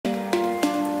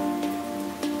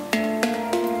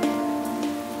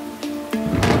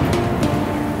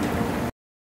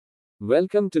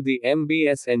Welcome to the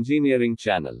MBS Engineering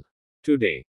channel.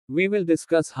 Today, we will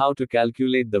discuss how to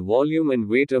calculate the volume and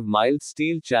weight of mild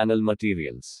steel channel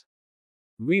materials.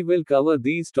 We will cover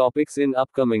these topics in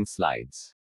upcoming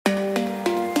slides.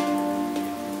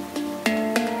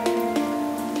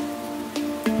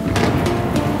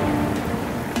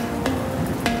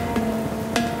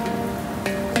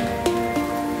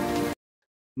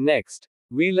 Next,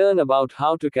 we learn about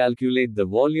how to calculate the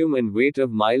volume and weight of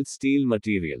mild steel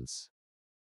materials.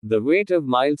 The weight of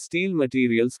mild steel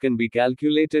materials can be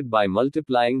calculated by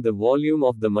multiplying the volume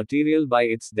of the material by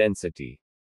its density.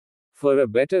 For a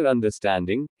better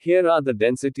understanding, here are the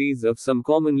densities of some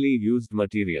commonly used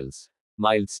materials: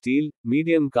 mild steel,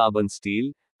 medium carbon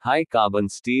steel, high carbon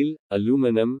steel,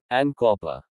 aluminum, and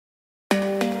copper.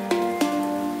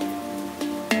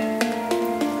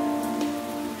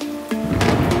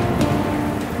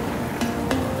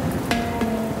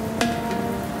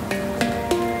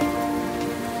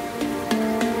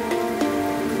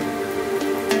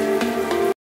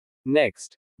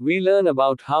 Next, we learn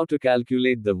about how to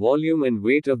calculate the volume and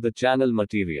weight of the channel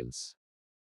materials.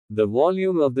 The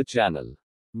volume of the channel.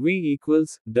 V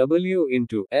equals W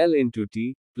into L into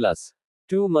T plus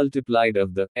 2 multiplied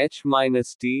of the H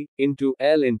minus T into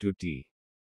L into T,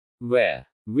 where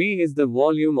V is the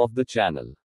volume of the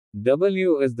channel,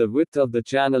 W is the width of the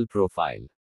channel profile,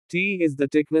 T is the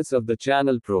thickness of the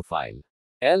channel profile,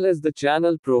 L is the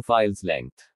channel profile's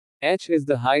length, H is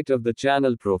the height of the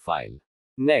channel profile.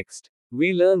 Next,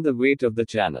 we learn the weight of the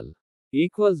channel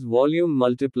equals volume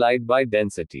multiplied by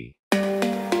density.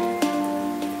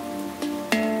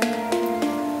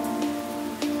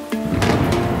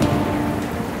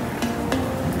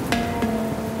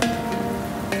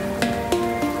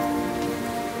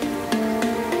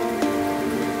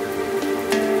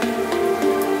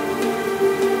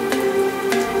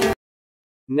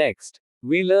 Next,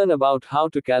 we learn about how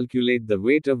to calculate the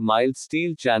weight of mild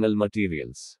steel channel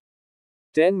materials.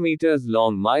 10 meters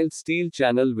long mild steel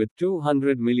channel with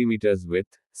 200 millimeters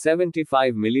width,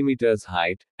 75 millimeters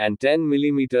height, and 10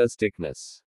 millimeters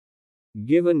thickness.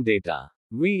 Given data: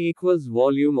 V equals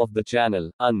volume of the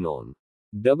channel, unknown.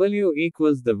 W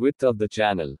equals the width of the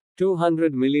channel,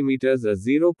 200 millimeters or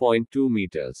 0.2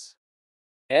 meters.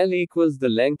 L equals the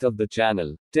length of the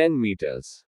channel, 10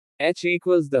 meters. H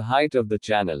equals the height of the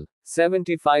channel,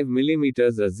 75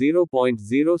 millimeters or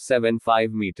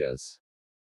 0.075 meters.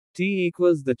 T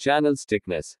equals the channel's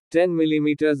thickness, 10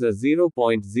 millimeters or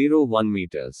 0.01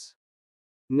 meters.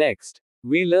 Next,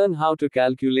 we learn how to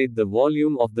calculate the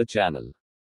volume of the channel.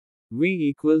 V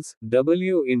equals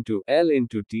W into L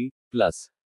into T plus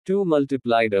 2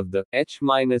 multiplied of the H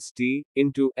minus T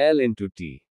into L into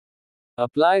T.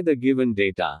 Apply the given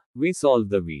data, we solve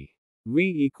the V.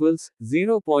 V equals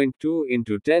 0.2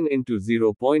 into 10 into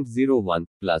 0.01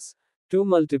 plus 2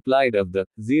 multiplied of the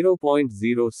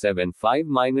 0.075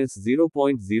 minus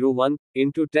 0.01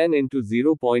 into 10 into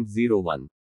 0.01.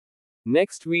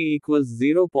 Next, V equals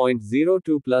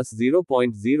 0.02 plus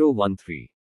 0.013.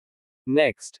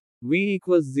 Next, V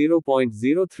equals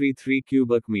 0.033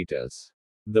 cubic meters.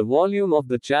 The volume of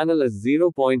the channel is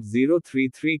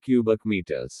 0.033 cubic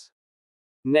meters.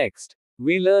 Next,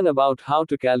 we learn about how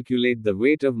to calculate the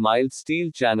weight of mild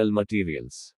steel channel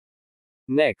materials.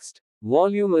 Next,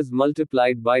 volume is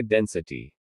multiplied by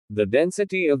density. The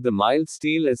density of the mild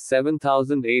steel is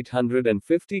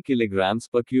 7,850 kilograms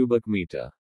per cubic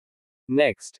meter.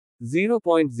 Next,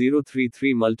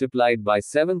 0.033 multiplied by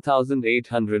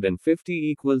 7,850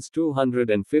 equals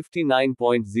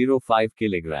 259.05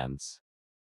 kilograms.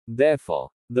 Therefore,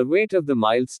 the weight of the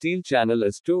mild steel channel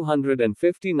is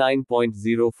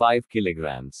 259.05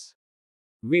 kilograms.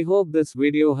 We hope this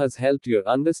video has helped you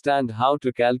understand how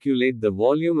to calculate the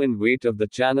volume and weight of the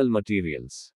channel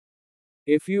materials.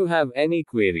 If you have any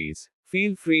queries,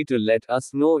 feel free to let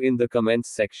us know in the comments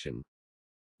section.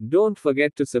 Don't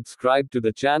forget to subscribe to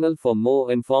the channel for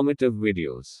more informative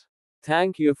videos.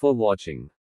 Thank you for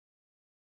watching.